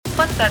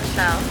What's that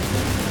sound?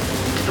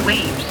 It's the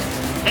waves.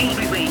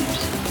 Angry waves.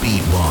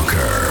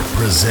 Beatwalker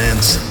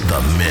presents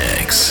The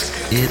Mix.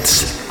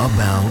 It's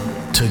about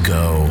to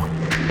go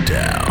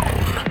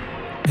down.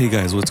 Hey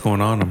guys, what's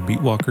going on? I'm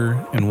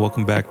Beatwalker, and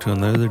welcome back to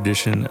another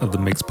edition of The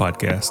Mix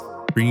podcast,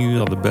 bringing you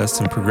all the best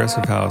in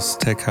progressive house,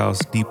 tech house,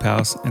 deep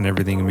house, and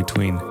everything in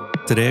between.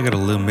 Today I got a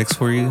little mix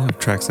for you of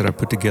tracks that I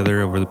put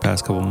together over the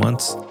past couple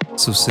months,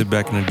 so sit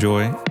back and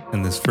enjoy.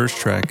 And this first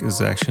track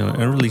is actually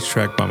an unreleased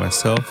track by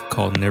myself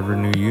called Never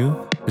Knew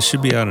You. It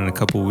should be out in a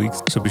couple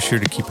weeks, so be sure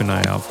to keep an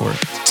eye out for it.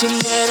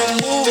 Tonight I'm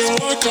moving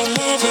like I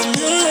never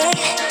knew.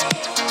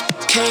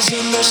 'Cause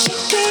in the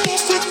second I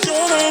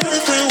forgot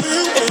everything we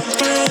went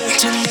through.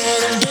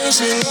 Tonight I'm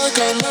dancing like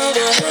I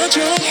never had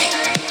you.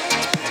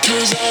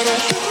 'Cause I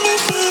don't have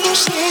nothing to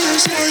say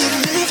as I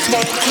move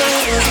my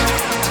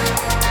clothes.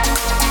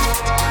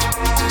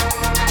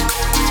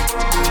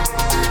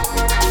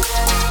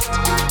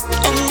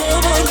 I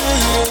never knew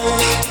you.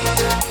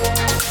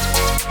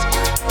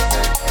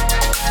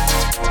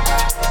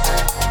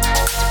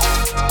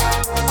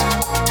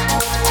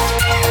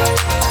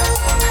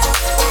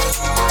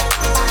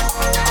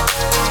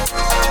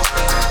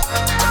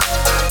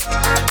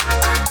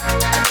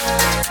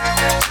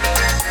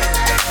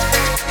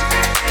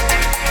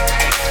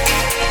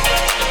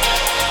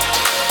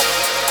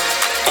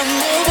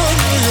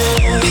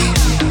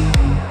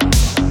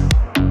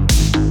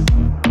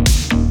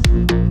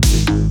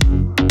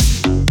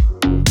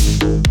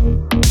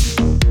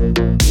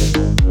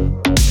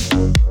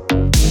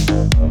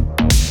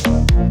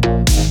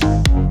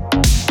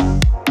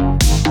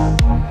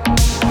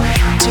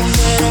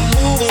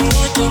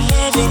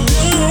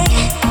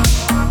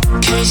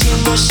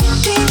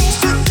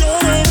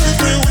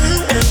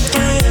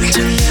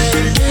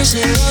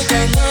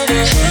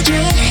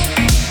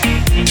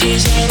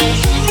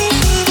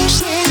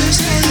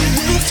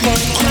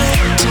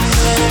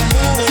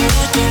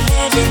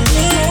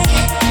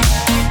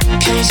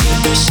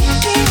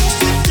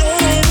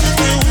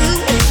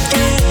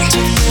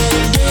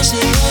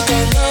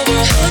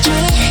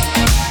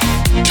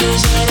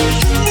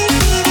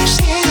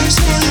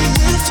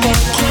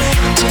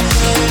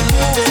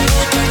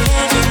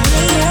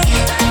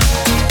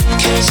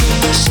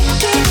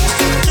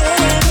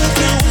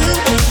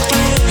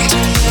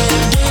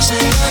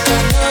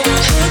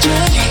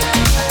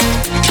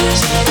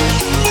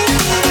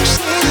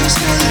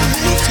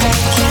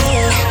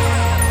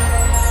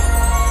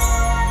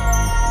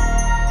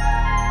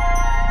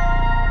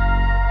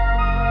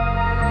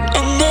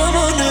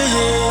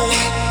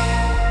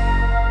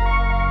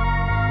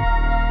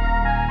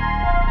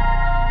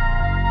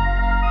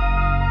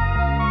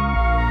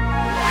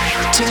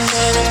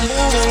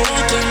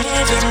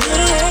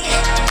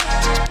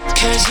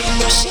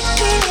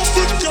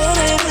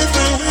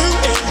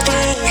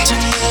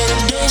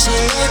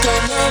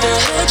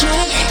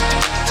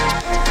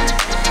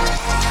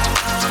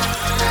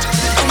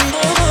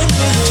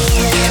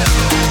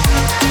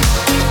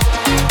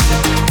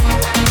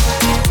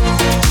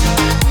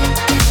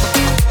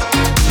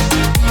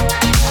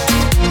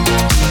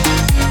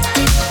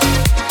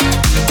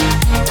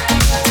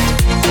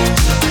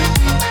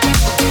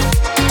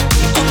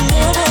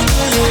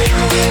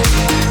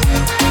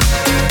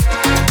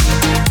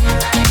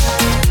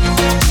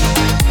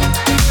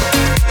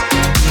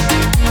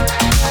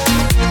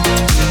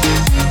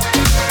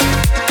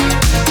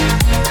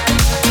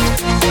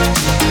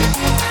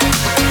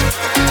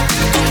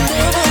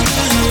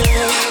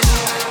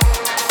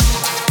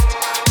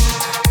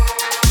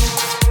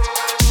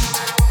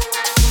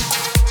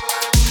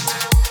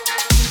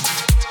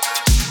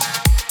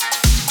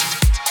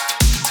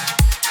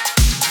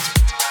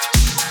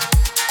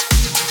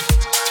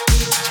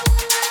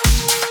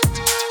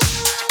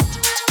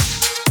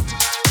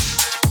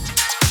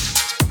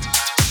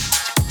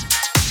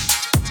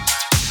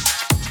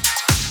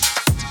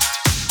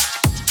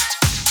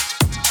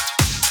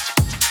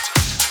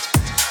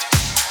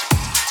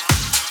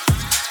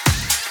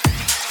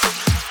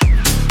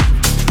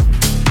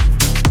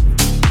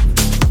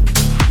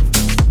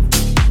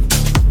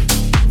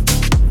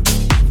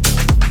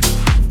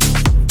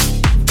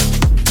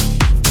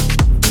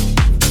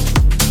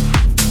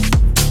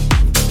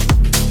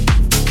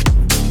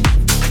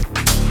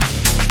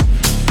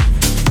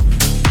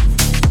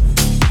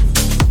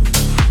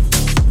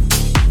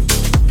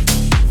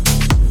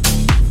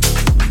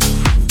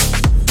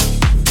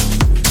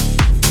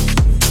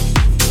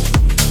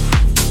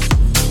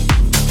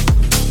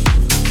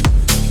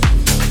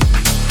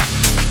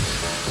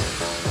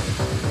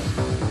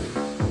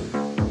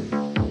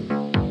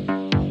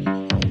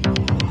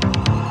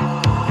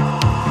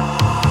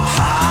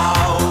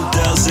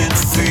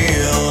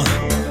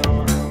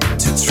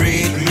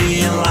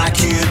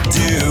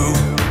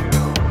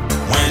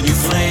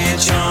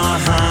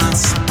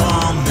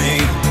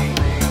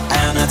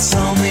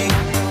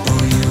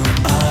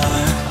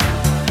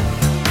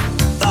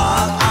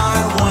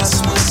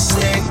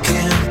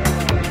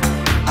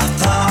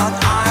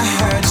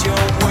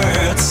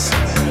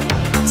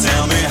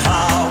 Tell me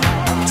how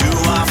do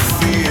I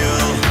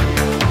feel?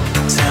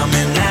 Tell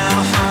me now.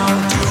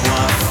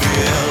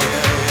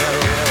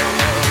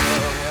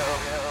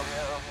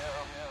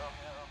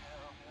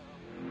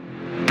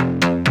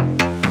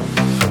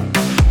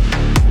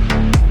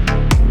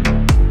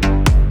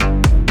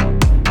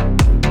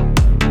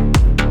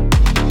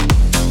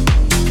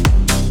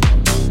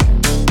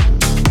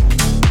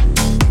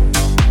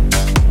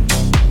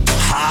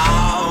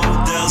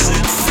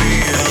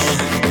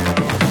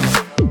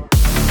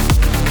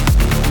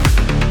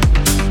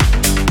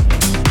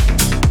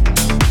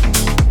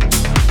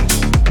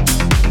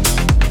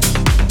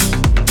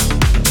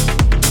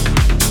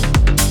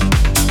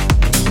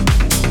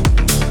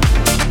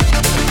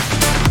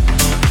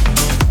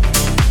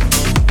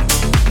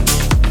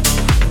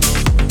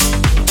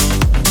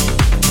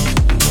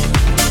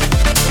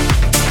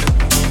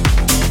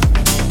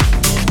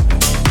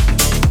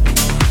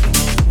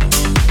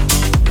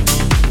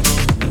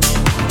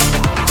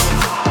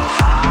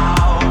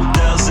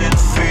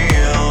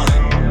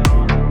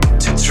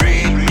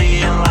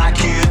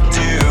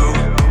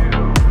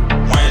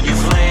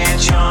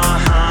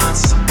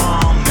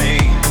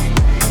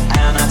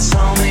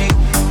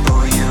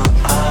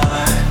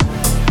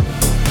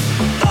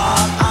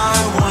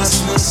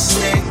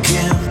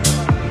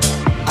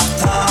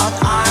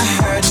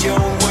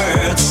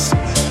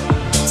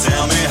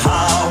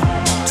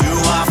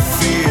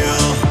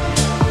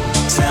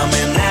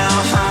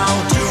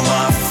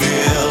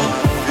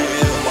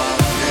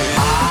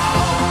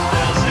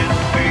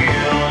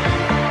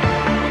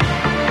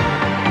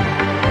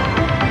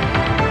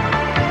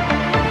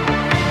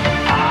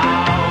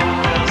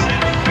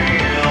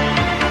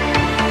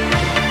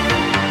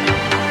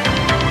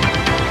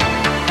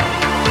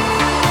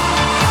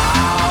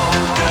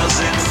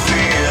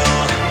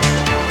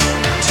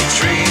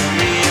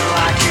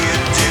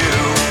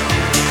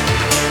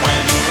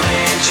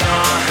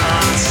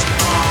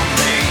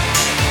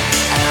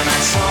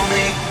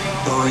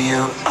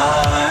 you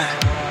are.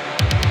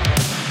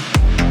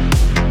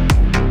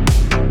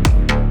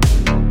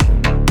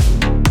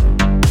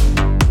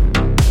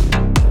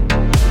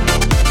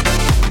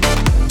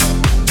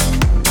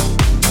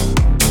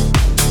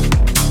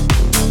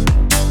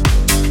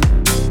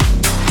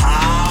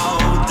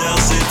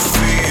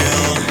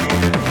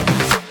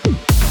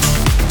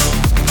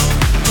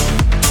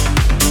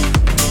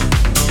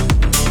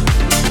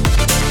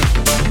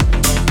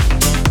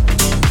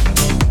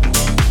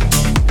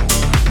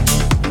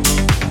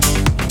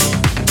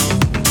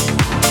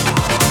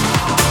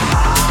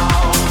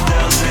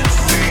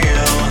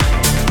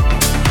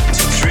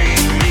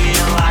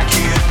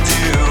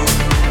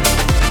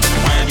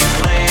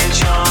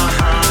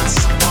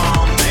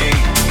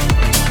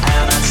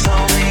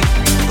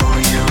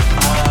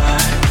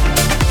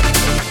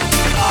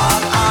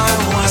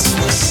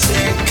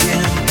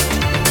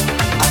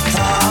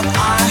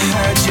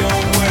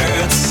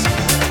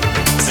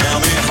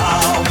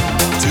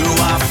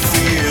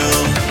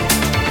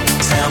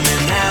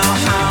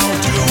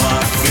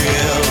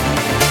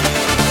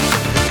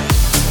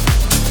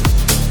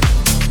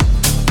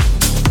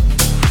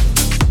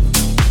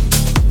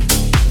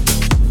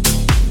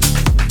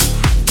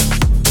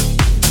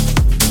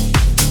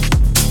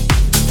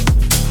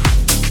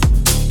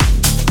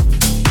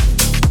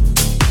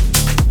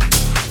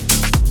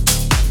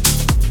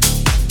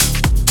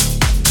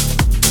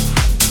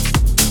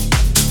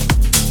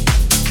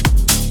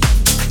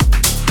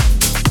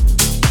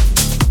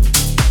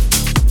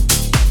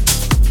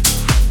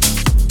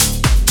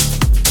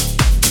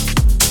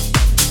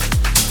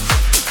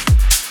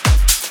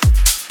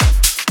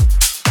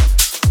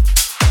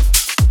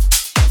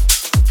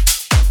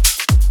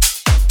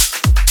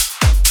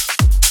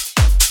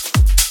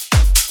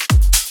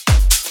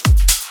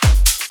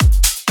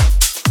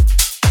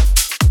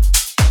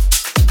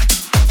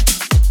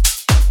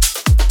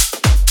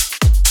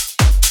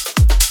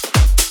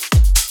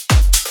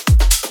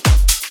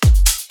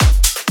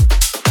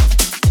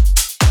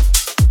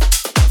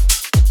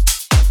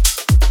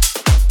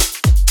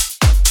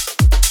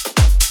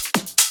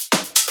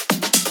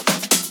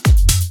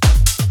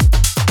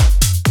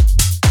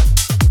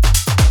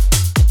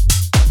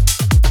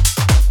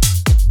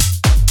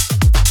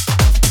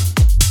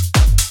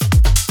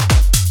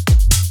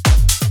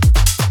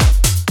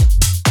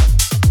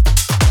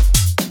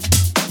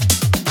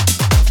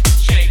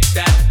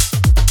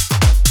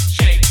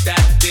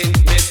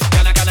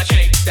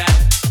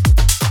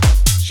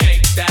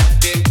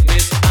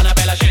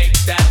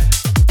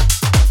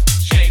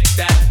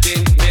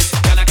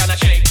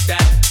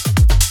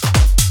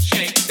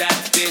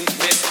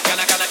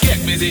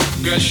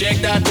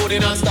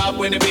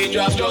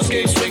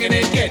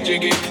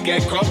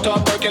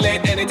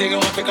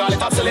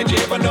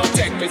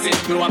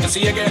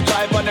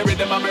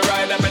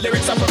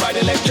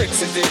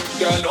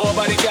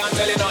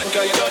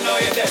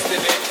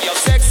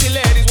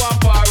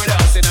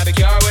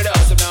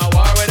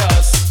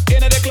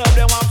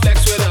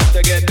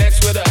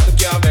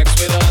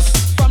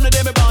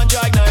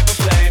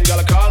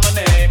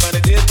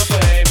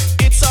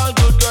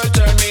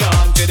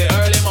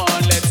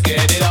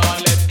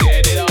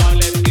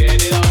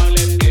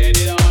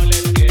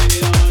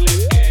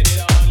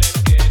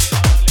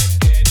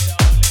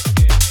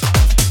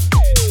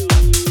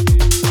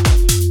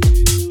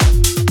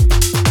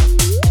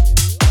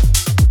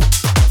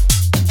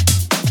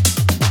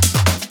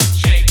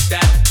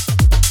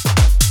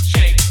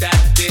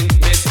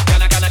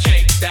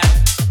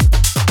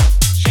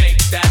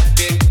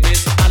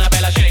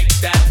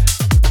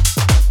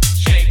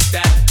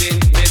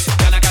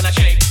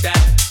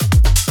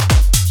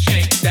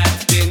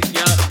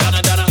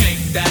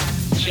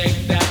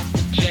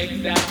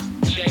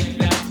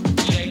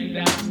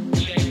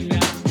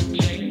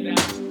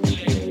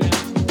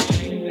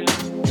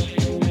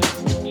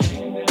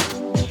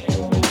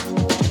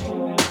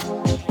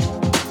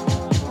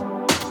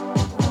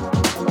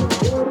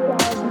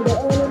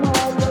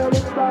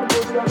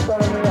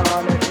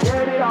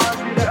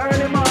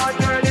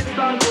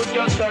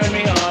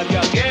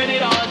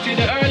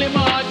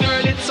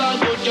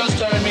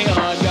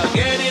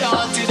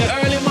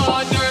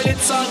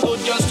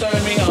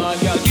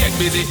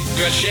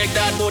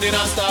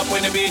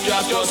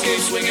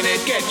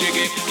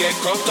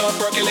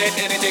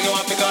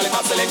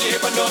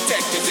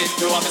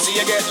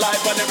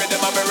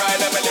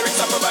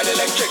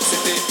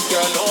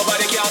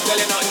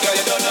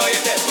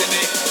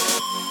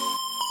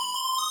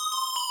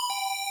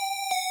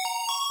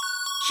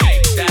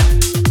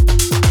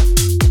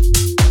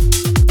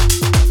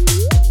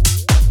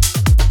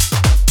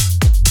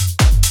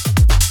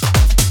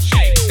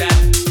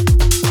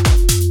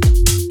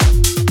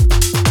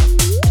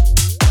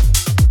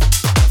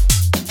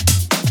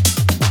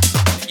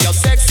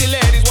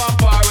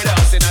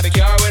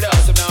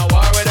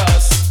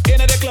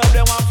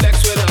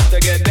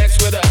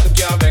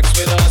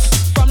 With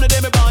us. From the day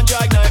me born,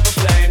 drag night for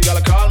flame. Girl,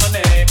 I call my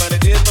name and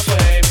it is my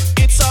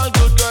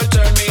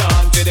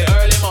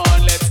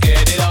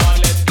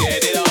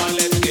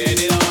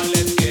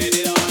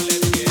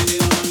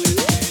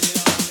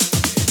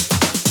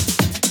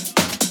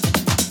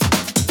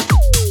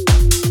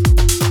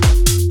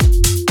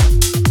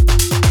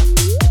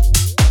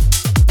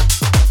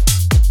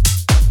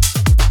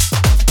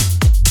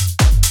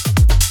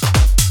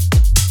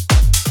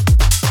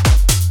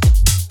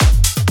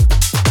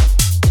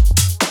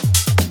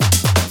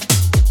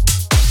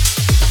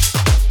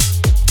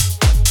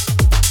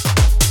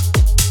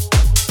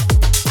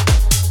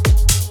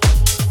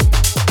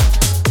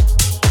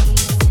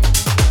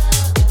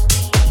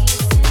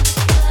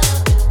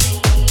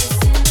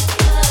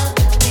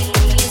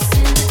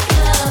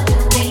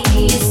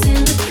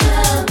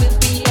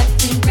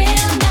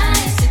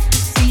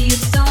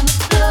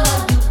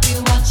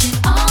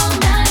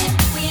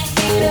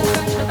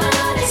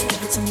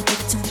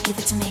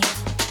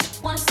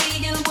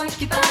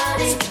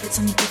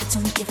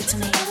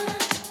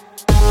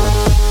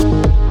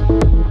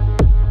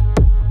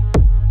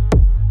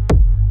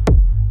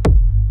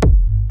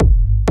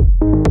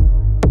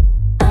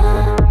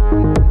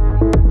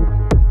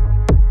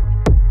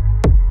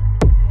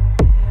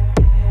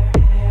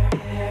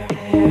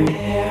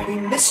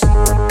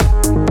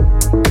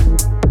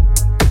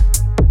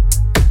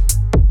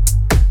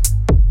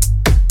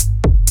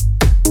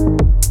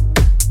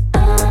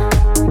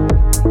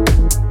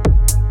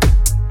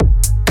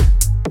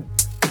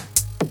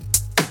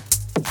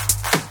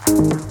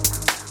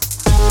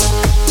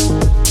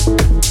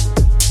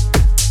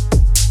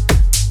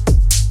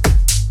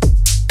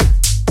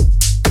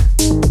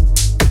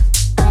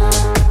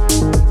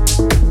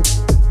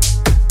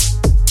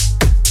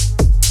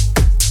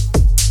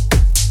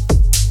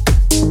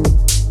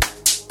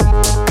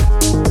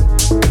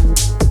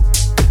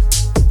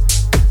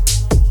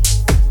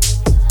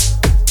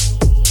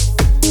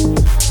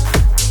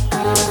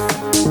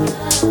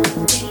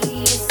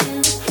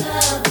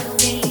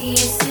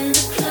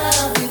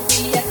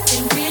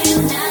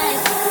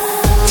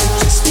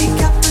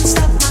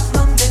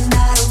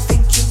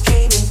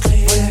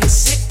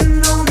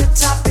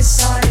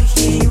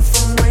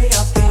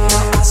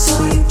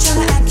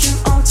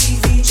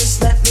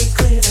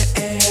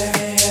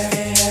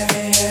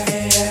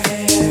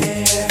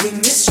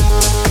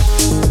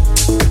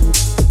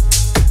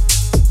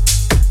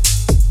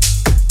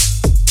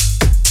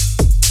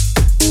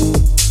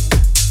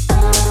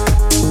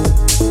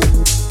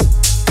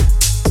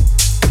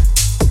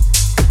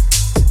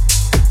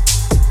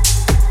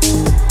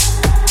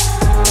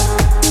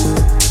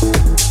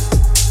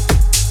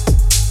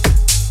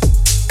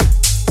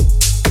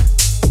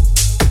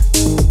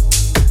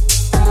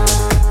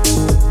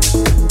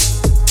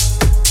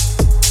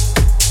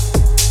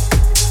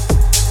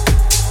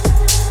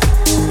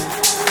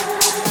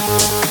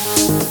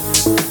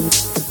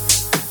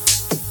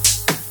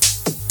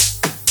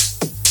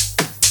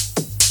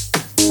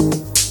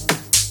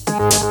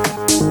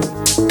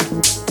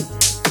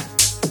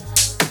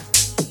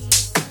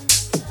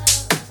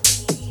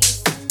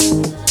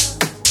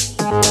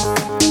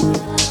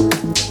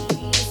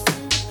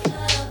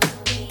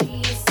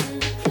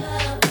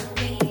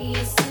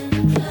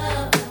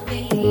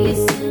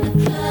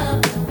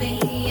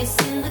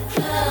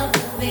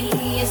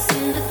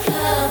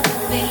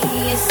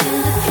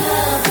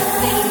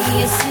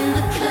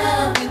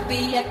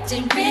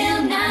acting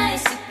real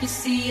nice. If you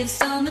see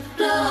us on the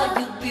floor,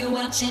 you'll be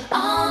watching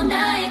all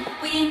night.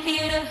 We ain't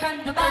here to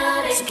hurt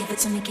nobody. So give it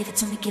to me, give it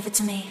to me, give it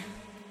to me.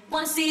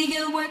 Wanna see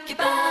you work your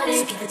body.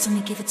 So give it to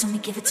me, give it to me,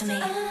 give it to me.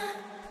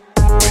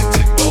 When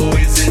the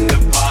boys in the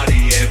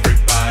party,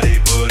 everybody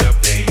put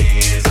up their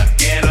hands. I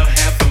get a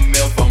half a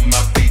mil for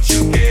my beat,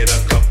 you get a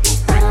couple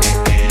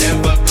grand.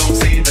 Never gon'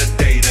 see the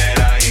day that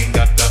I ain't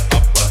got the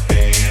upper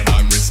hand.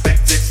 I'm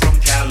respected from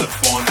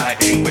California, I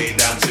ain't way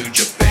down to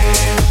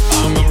Japan.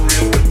 I'm a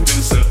real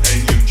producer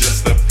and you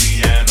just a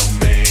piano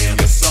man.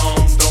 Your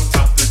songs don't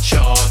top the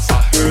charts,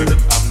 I heard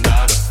them, I'm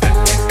not a fan.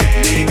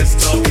 Niggas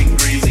talking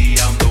greasy,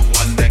 I'm the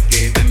one that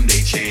gave them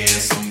they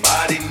chance.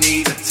 Somebody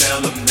need to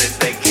tell them that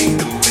they can't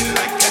do it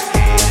like I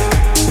can.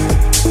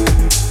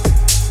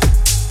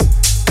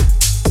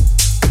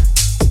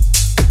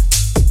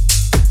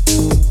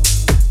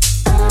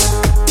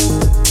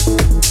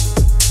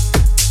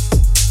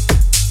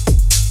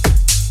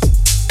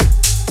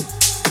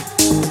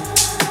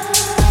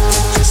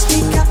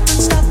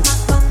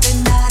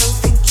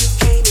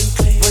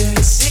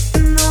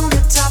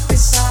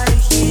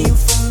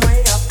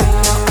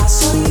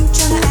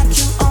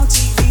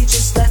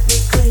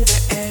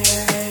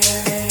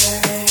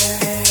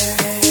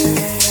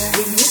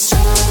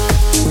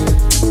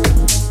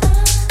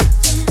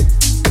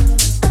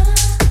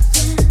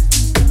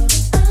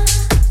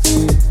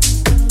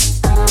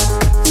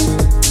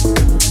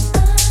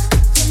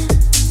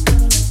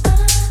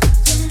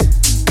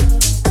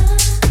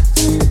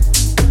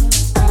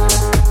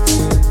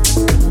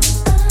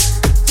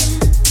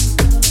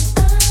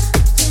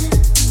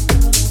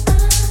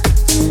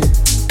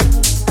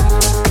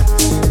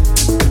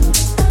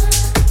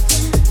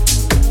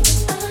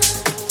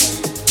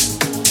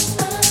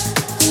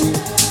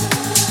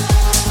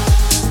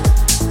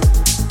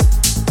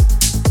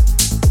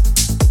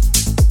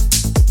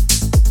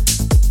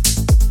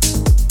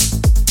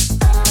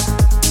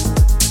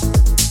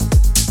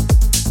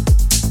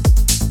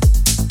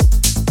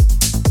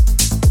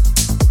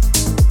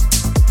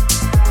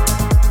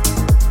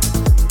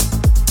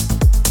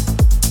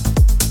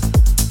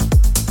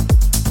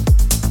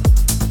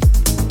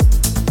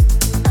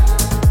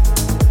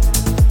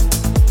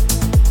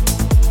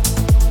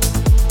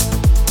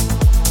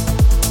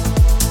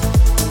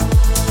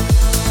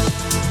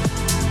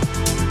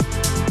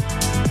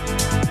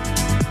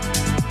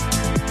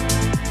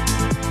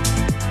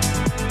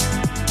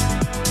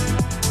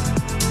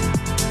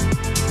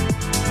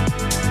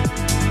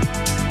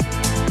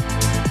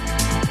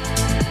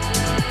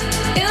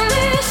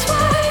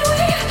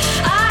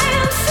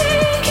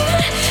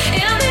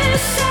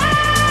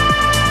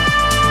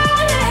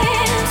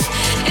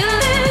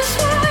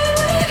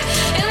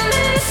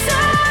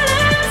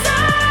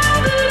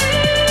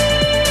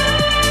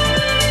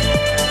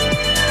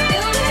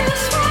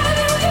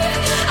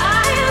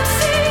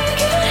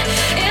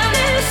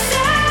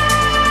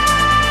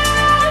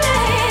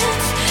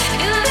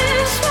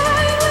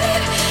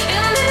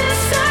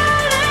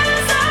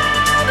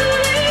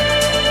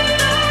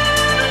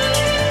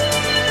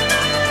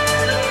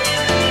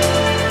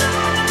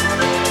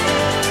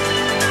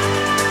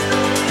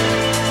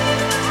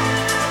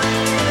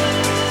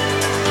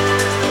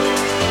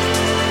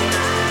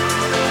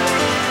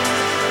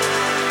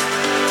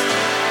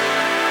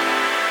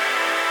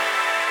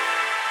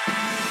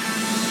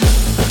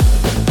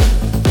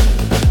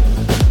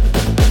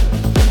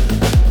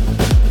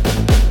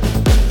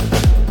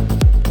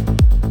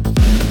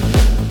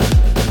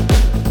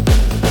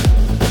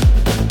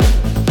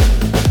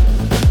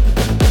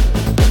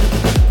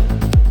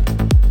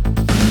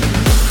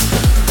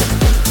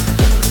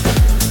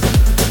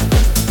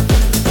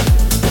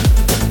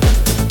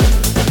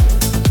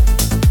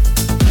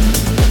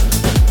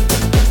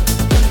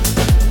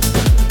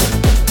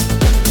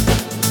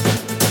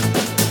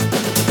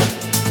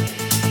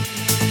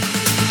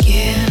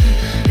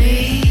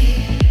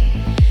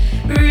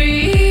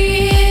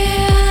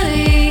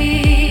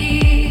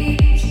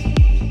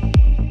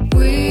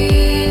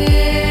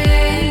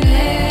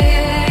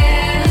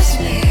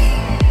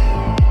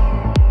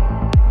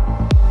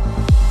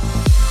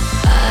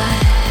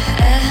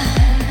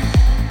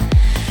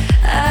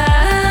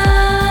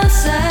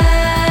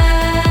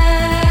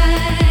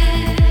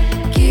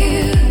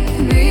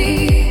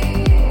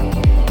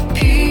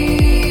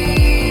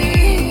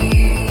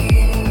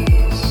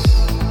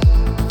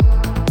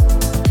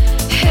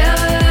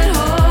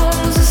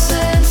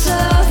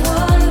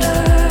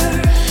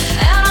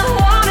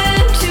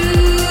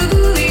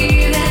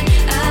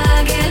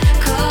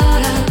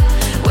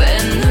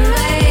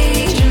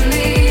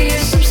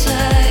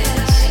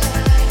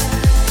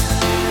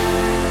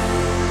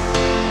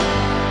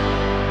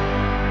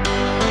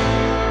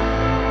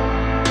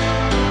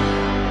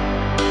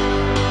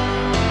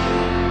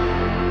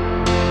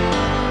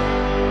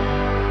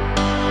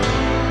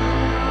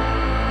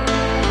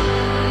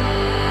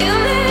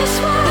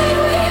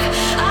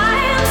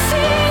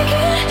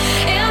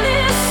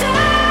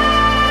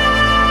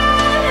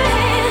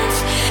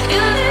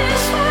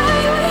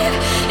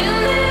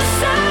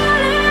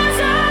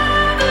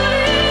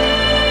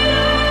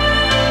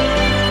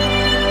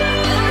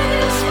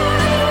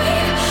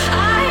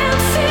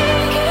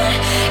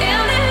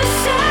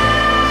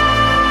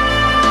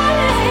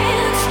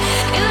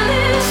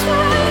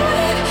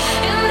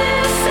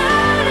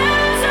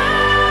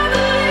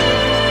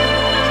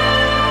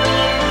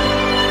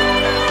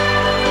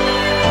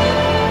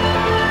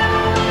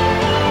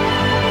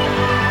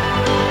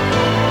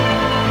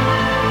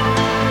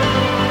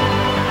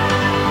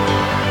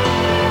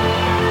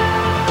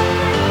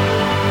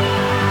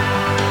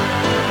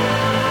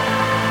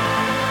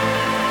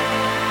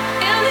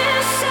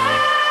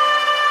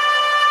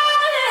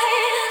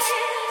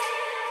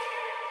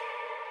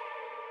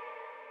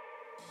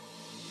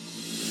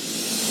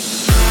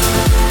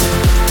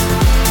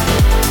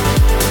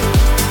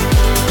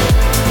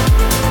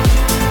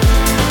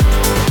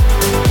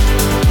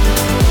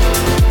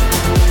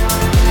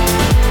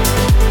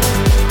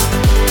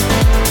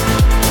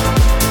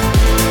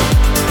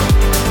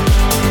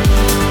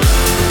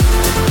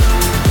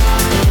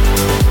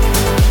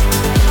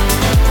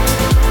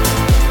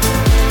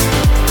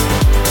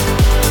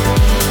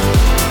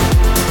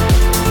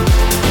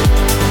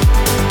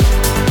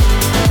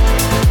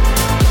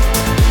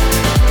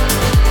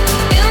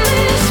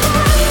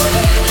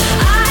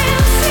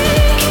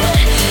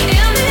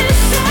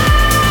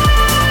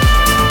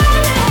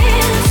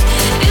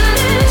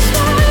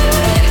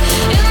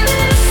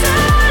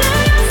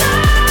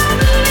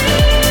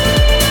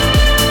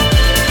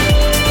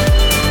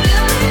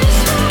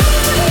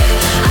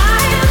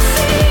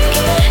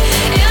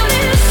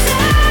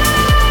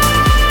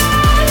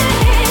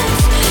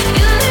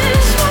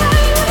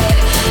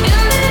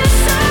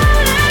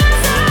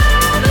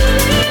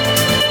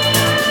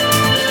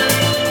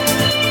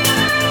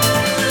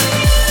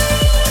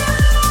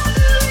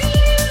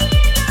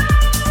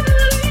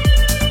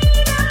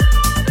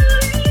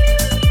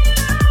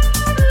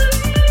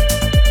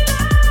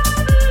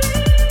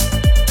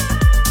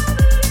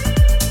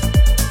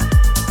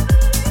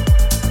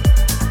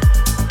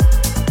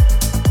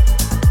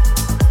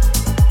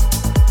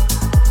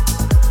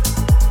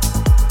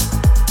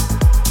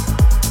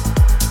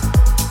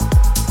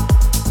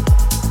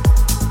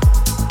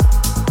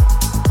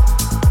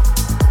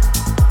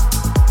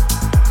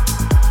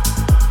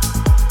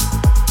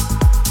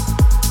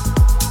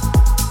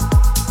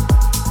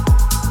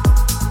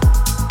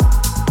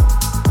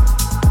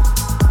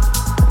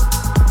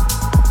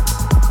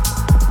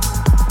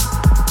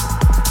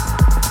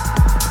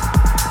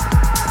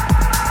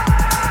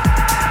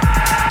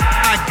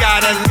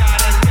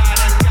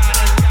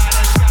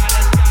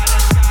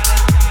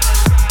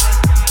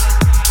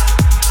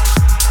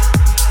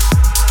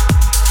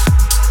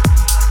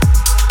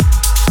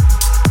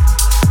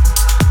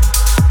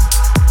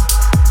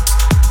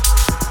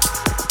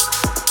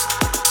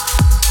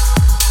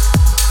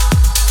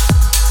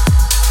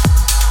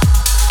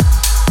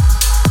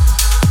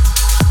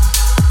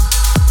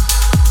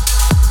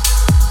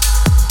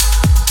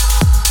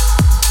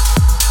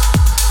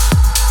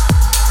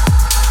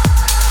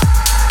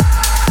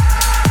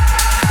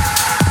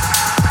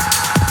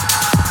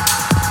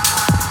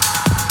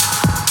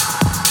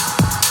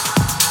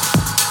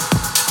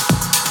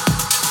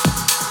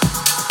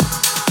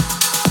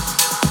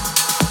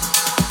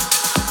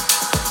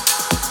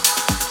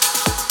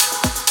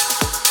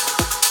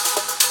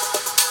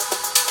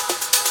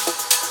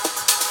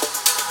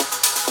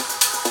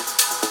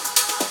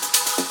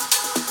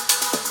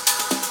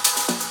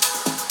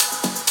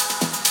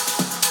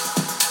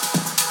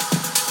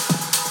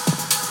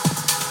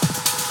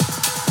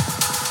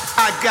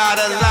 got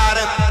a lot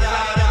of.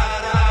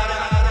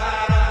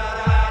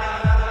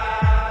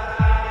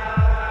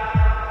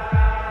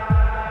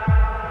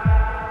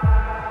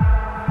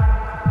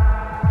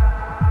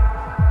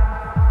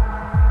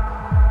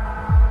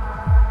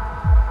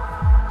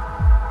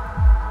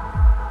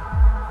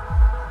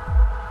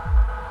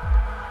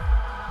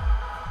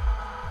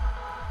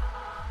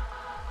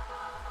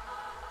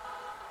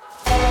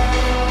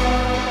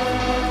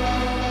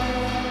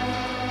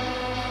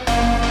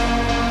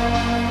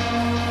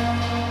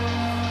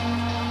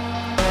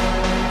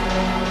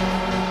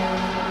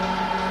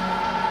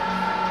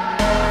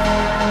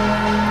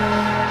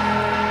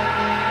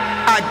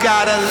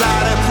 Got a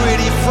lot of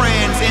pretty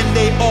friends and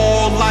they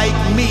all like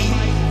me.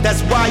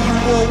 That's why you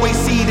always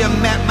see them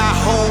at my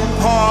home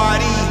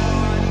party.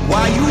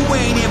 Why you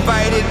ain't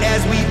invited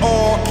as we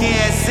all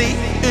can see?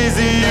 Is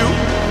it you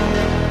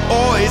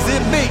or is it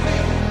me?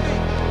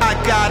 I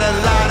got a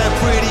lot of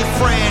pretty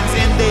friends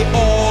and they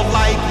all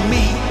like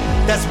me.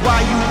 That's why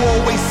you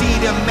always see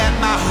them at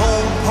my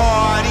home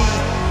party.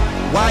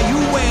 Why you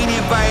ain't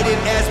invited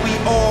as we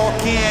all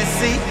can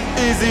see?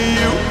 Is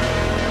it you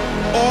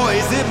or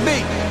is it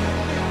me?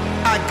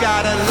 I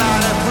got a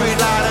lot of free,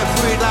 lot of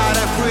free, lot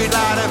of free,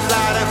 lot of,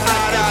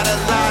 I got a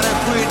lot of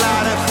free,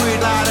 lot of free,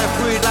 lot of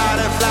free, lot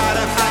of,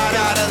 I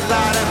got a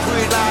lot of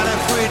free, lot of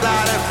free,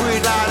 lot of free,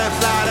 lot of,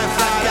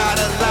 I got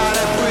a lot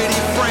of pretty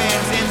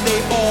friends and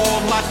they all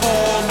like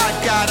all. I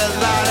got a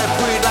lot of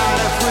free, lot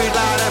of free,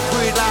 lot of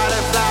free, lot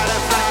of,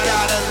 I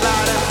got a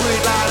lot of free,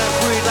 lot of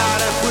free,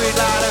 lot of free,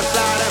 lot of,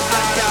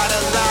 I got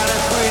a lot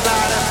of free,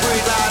 lot of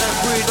free, lot of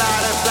free,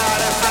 lot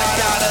of, I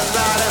got a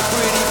lot of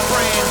pretty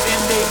friends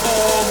and they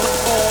all.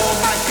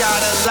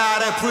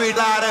 Pre,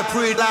 lot of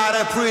pre, lot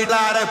of pre,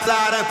 lot of,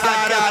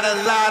 I got a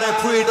lot of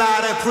pre,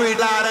 lot of pre,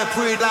 lot of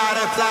pre, lot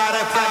of, I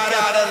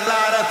got a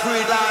lot of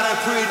pre, lot of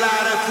pre,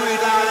 lot of pre,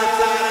 lot of,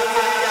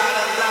 I got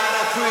a lot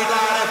of pre,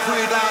 lot of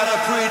pre, lot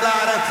of pre,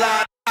 lot of,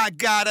 I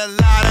got a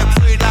lot of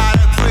pre, lot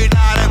of pre,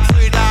 lot of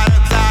pre, lot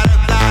of,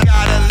 I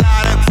got a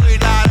lot of pre,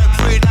 lot of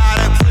pre, lot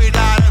of pre,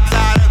 lot of,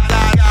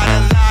 I got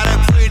a lot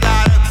of pre,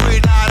 lot of pre,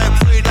 lot of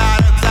pre, lot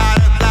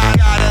of, I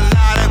got a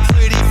lot of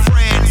pretty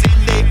friends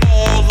and they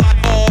all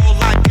like all.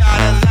 I got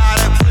a lot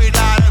of pre,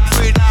 lot of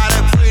pre, lot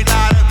of pre,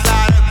 lot of,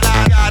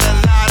 I got a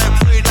lot of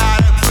pre,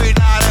 lot of pre,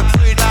 lot of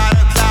pre, lot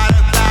of,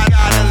 I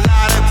got a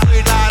lot of pre,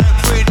 lot of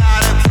pre,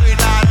 lot of pre,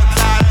 lot of,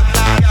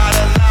 I got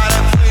a lot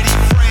of pretty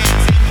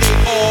friends and they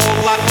all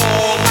like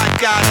all. I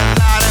got a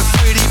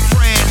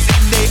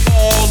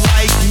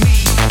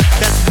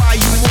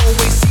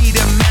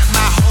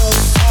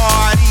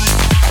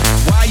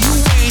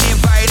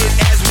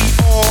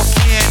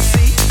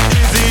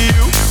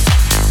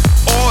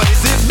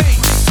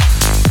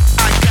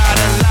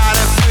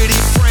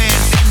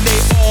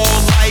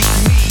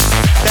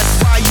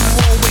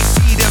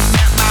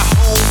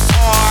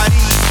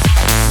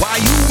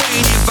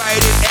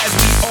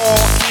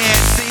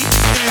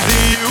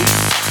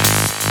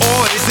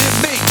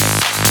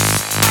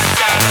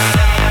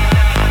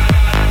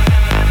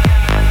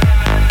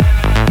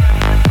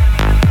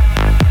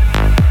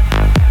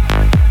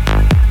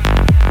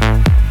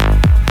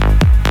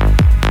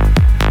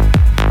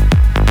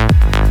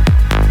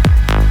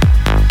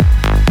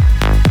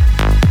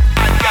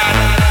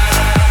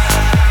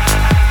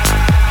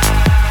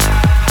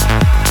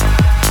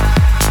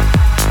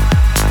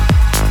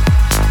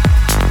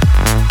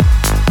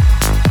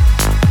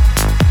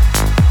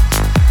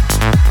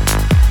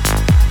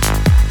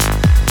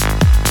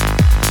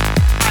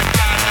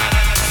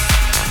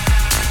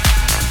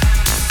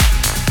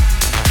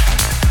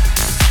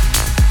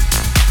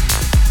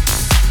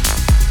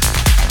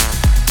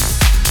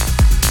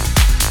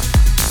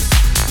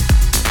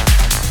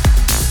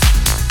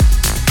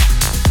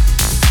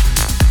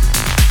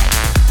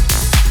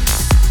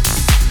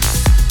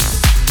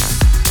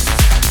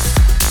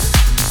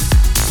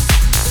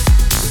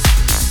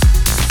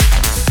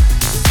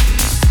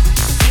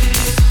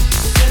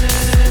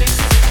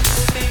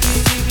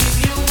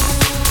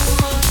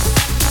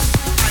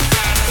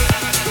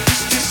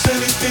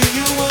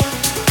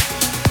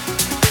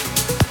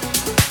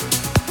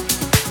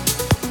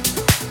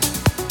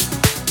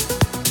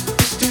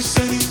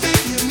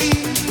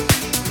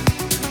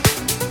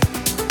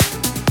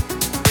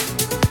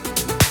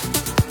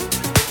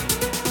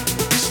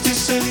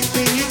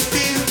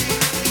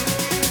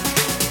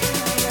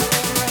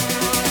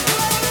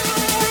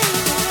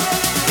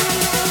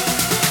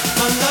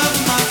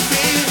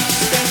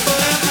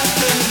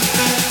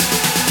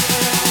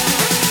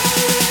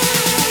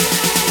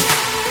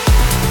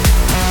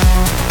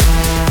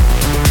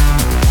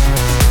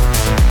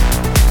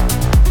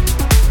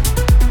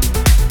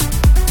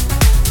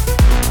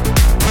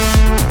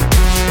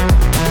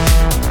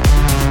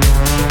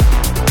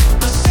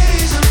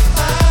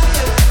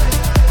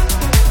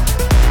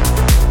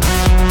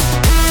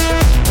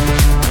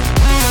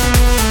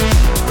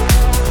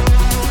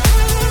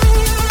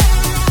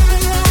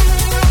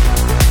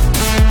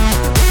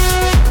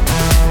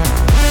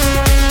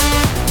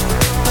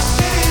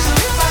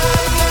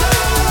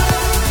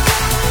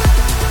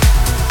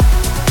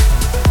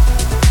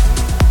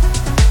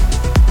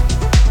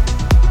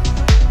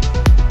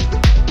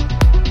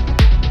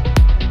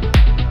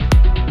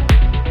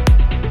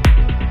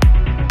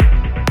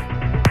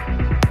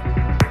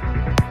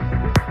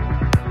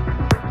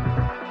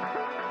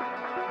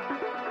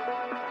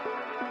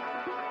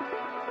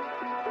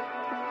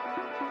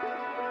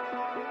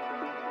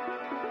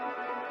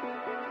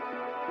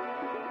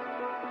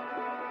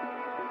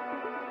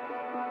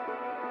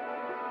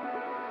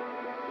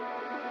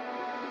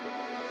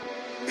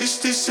Is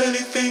this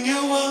anything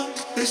you want?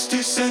 Is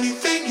this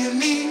anything you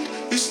need?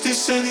 Is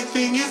this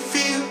anything you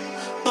feel?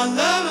 My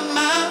love and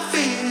my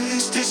fear.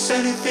 Is this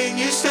anything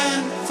you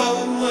stand for?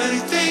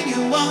 Anything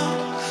you want?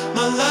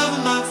 My love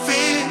and my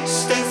fear.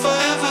 Stay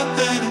forever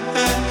hand in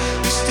hand.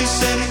 Is this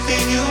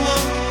anything you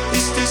want?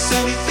 Is this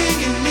anything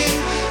you need?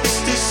 Is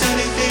this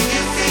anything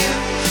you feel?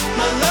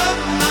 My love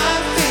and my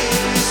fear.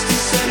 Is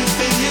this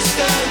anything you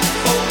stand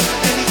for?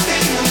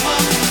 Anything you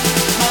want?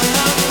 My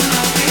love and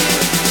my fear.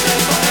 Stay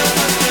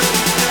forever hand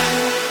in hand.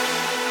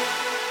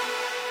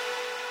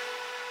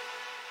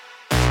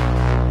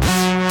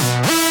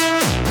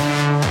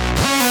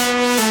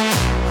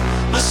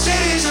 My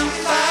city's on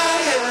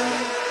fire.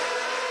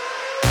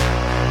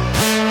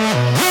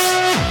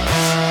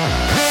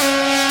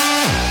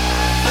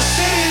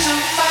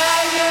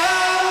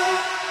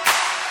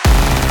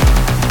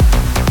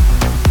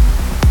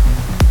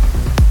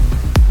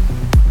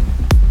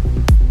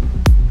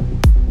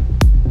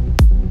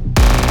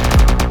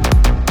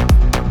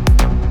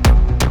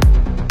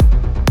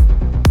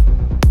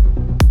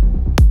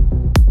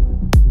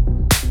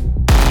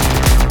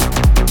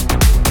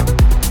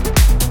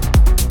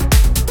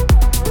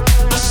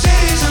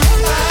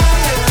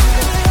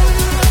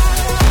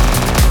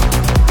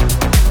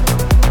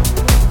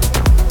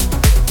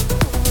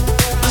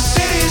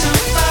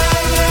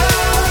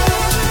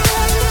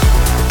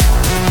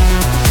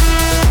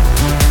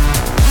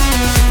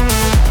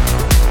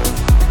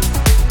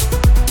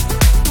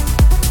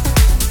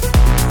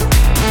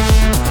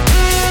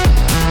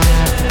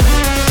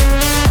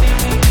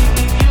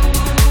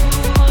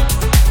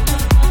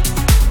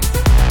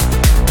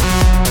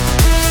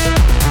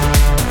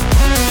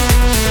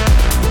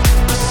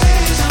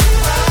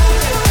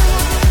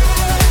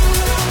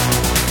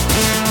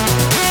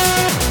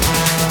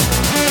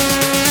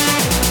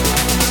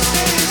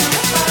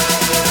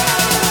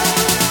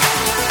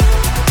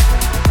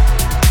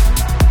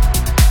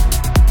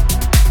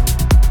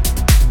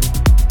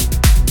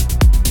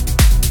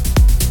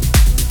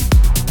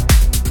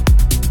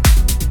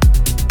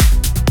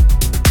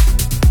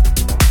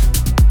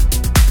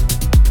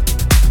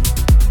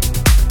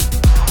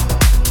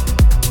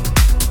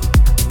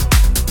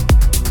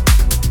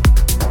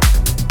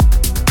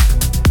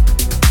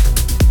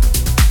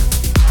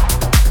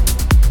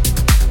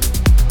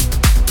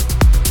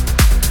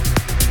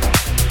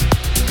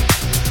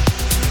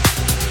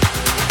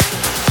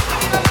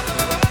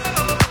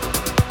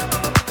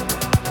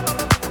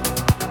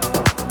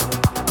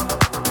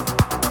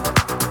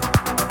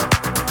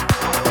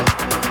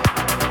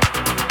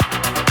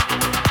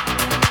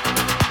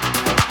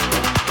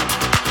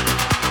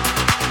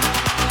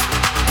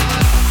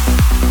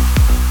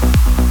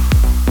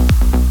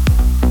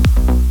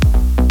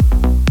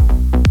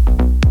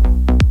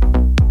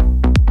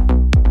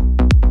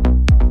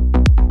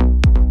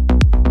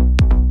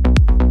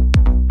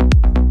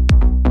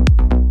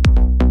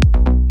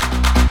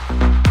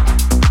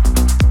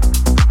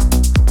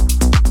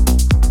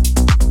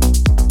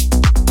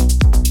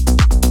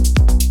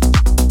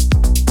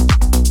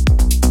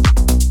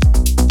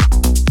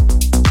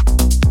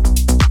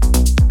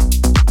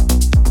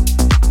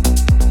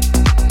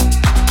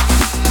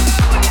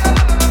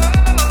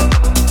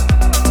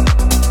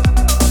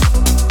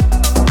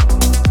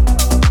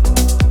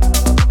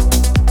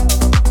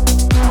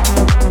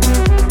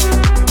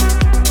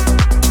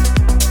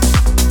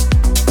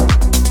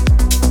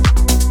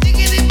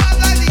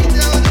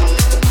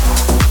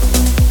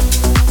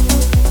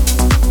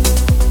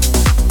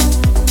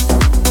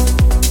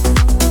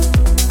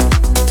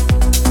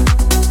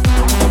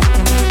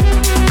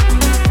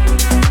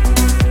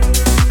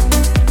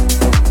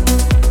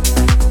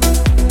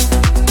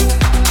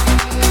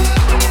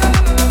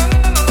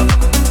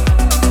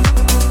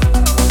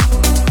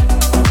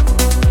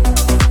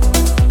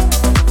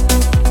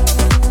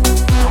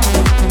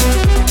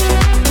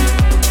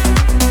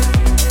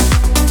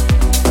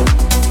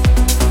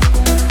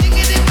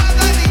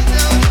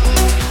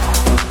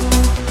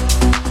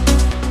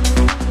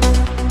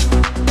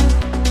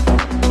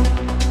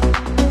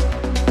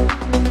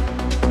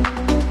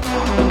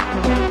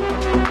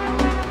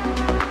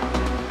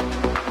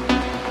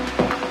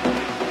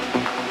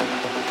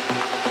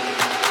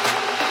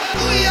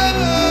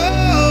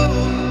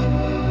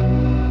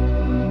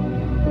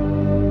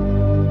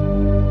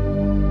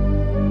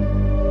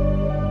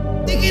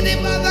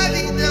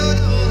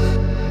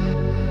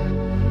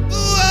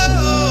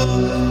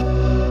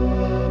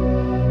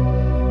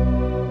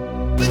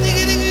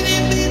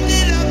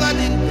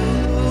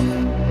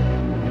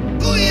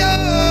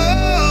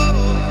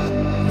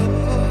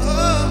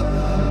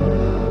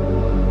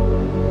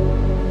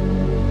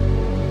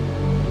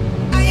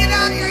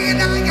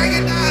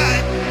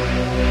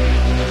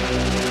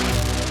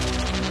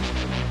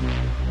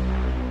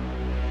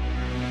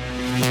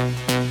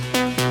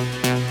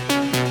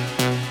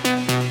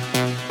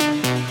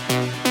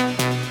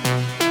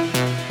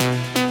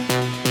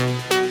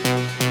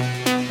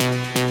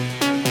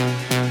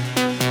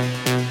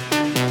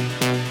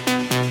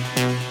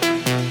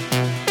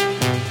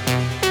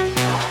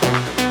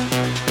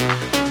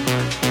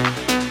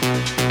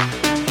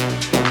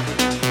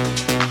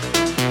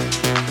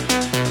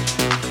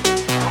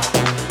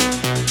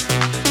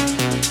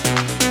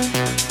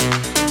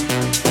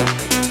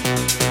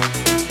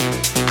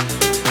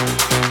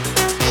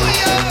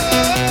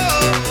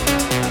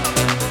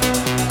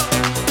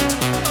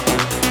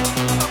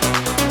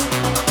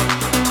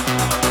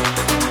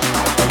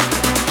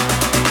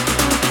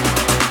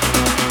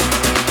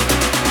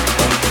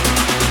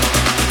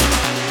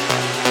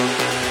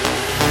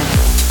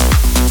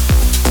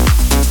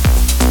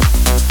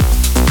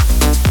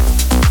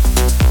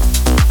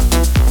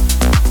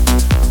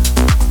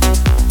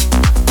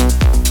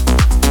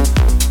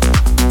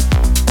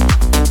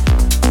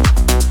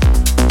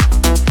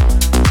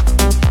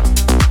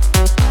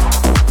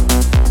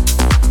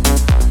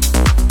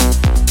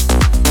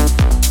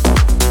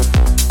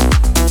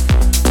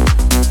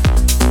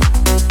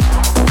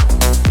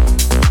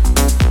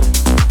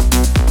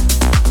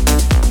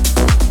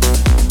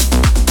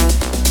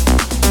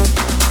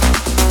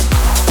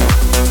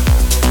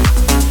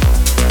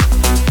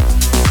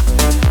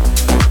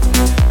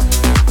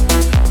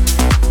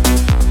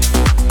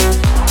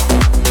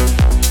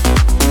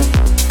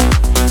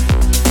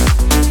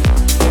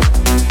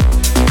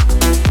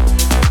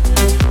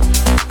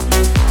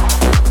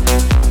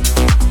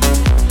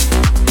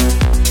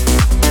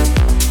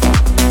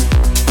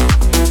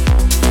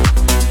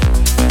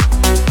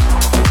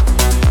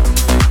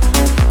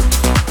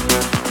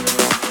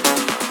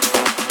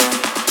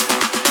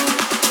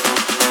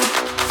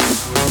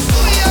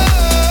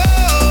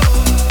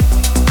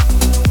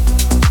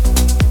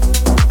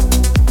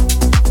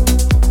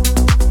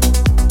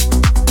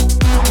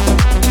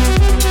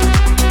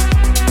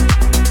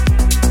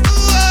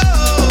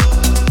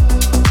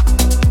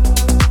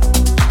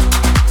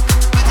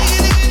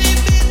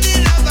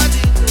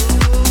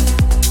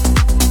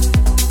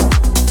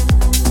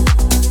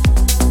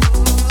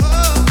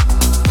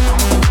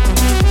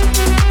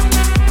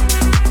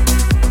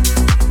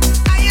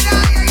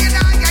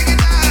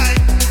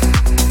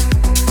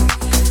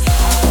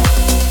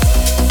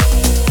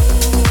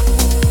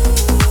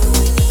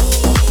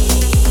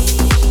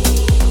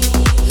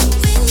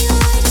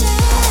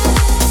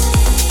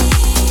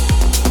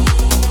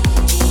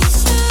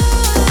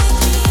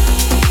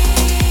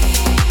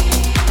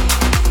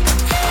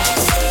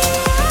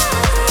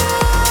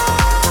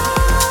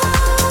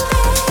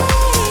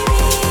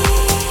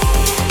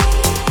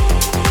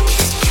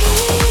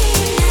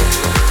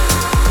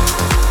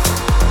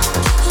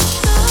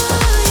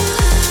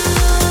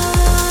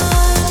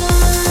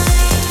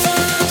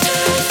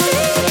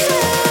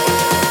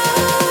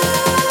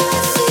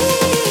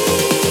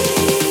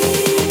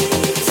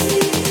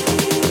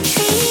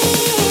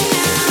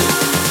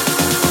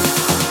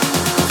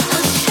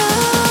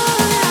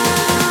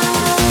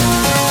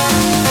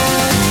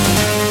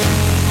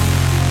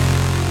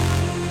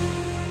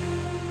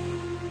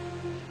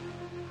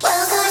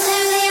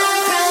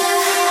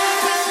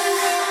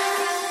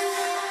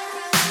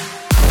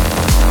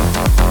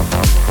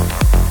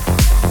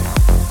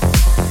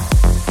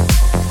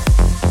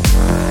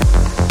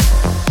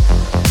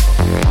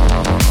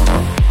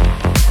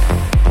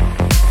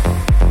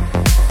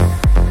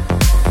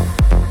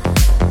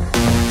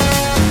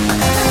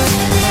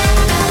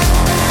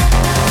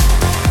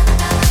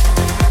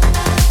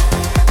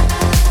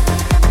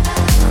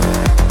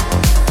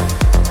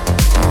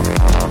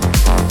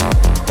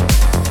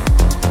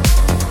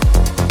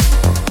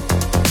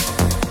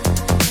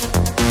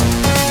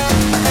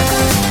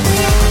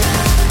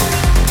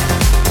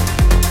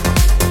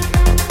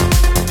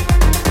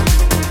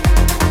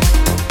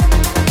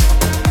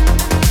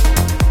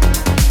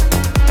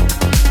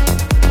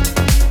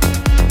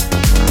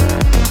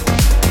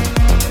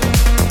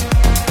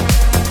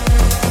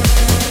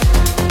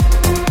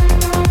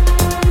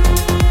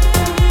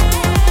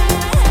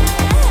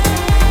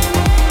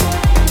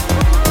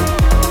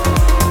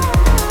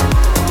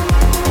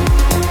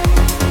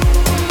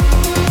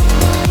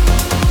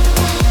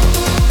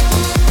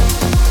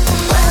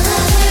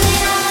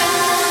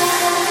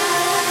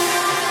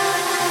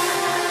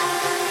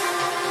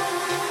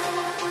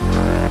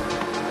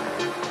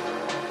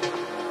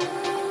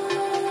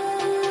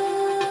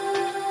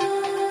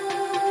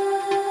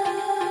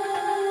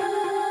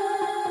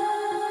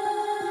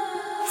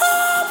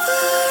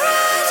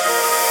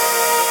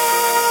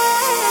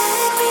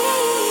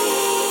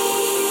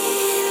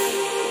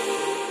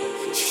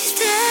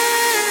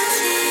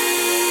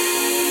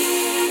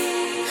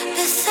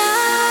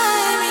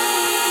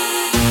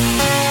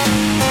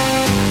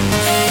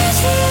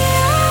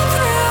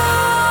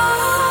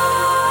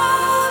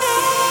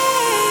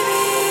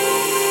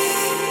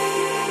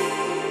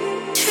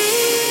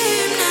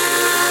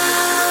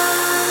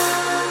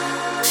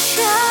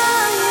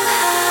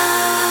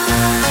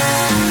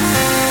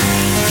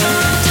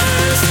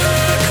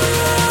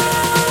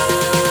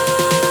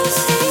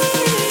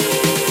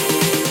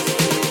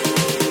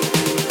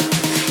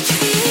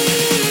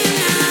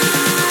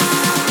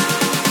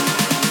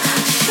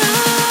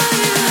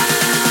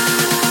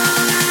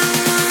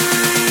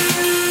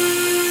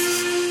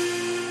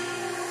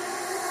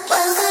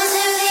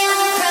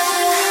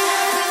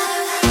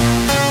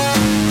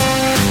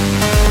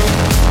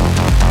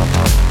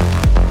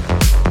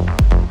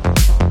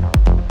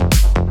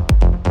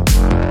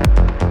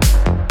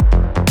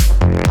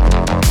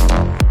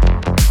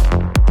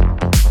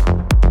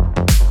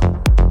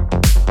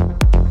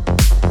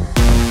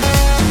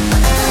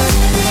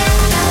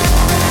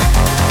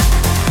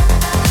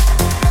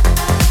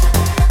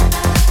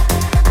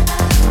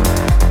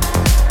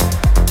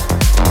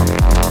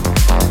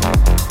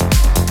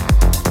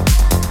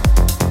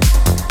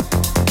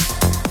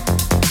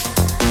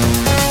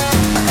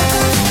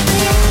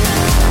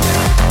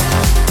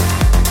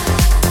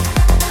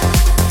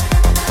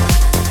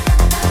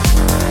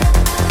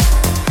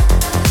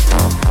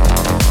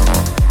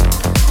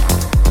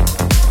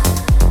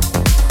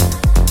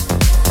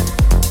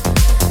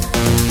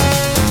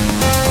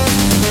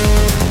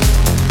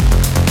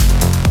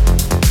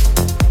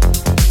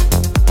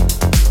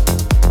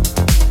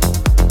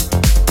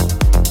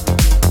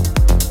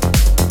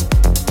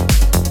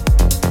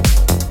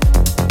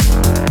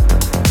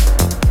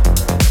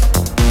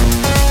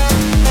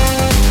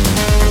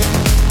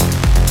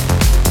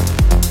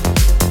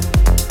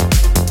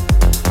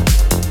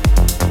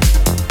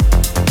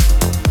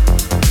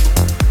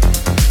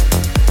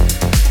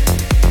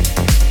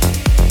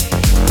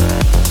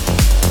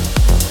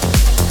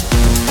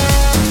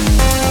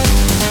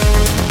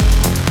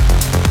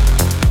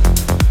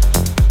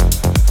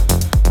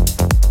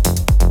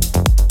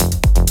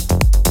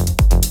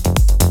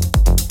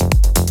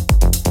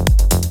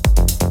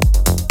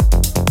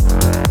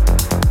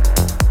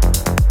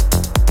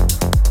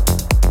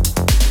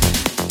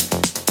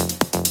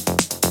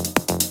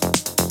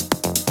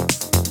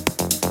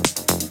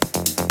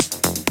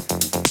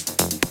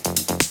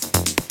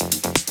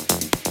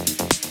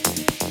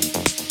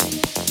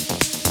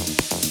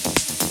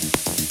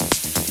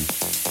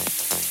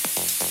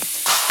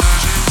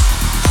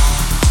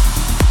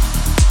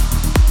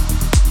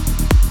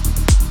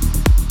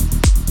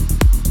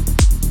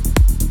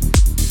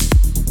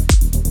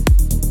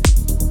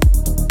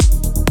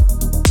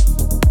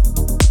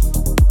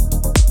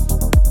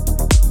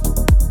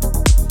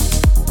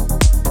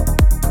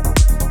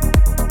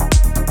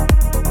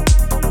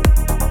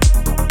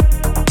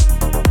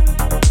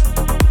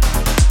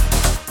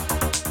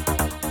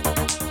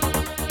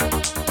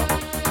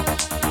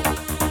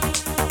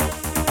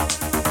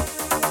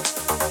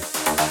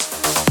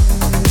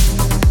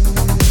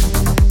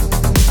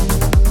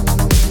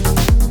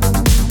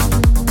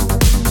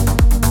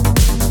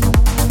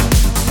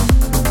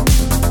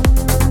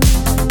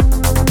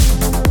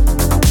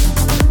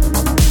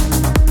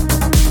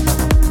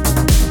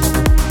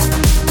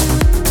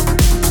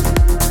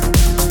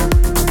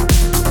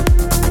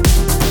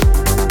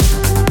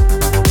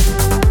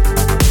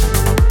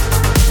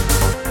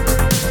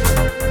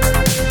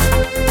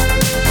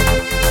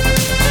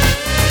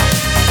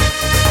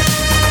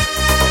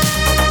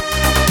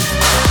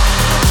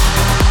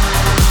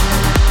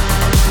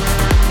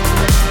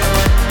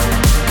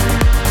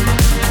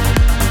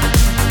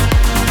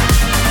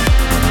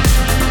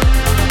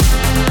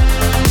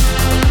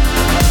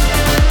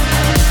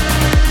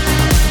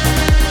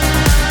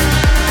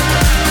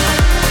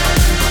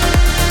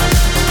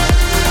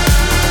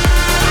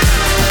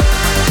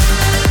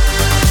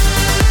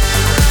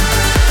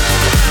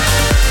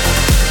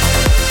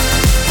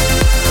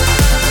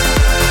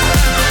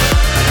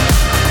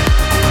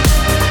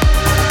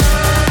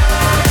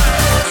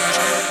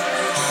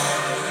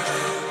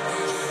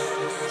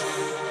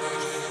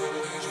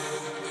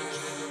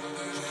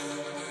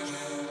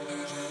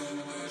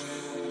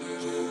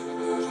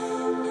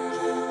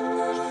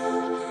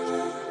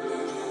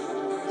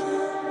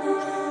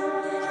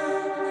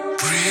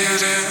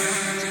 Breathe in,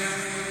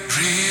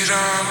 breathe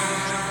out,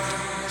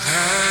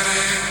 let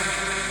it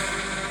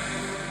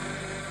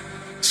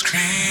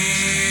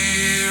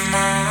scream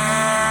out.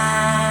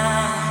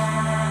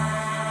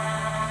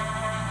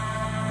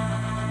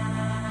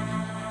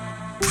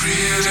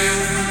 Breathe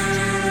in.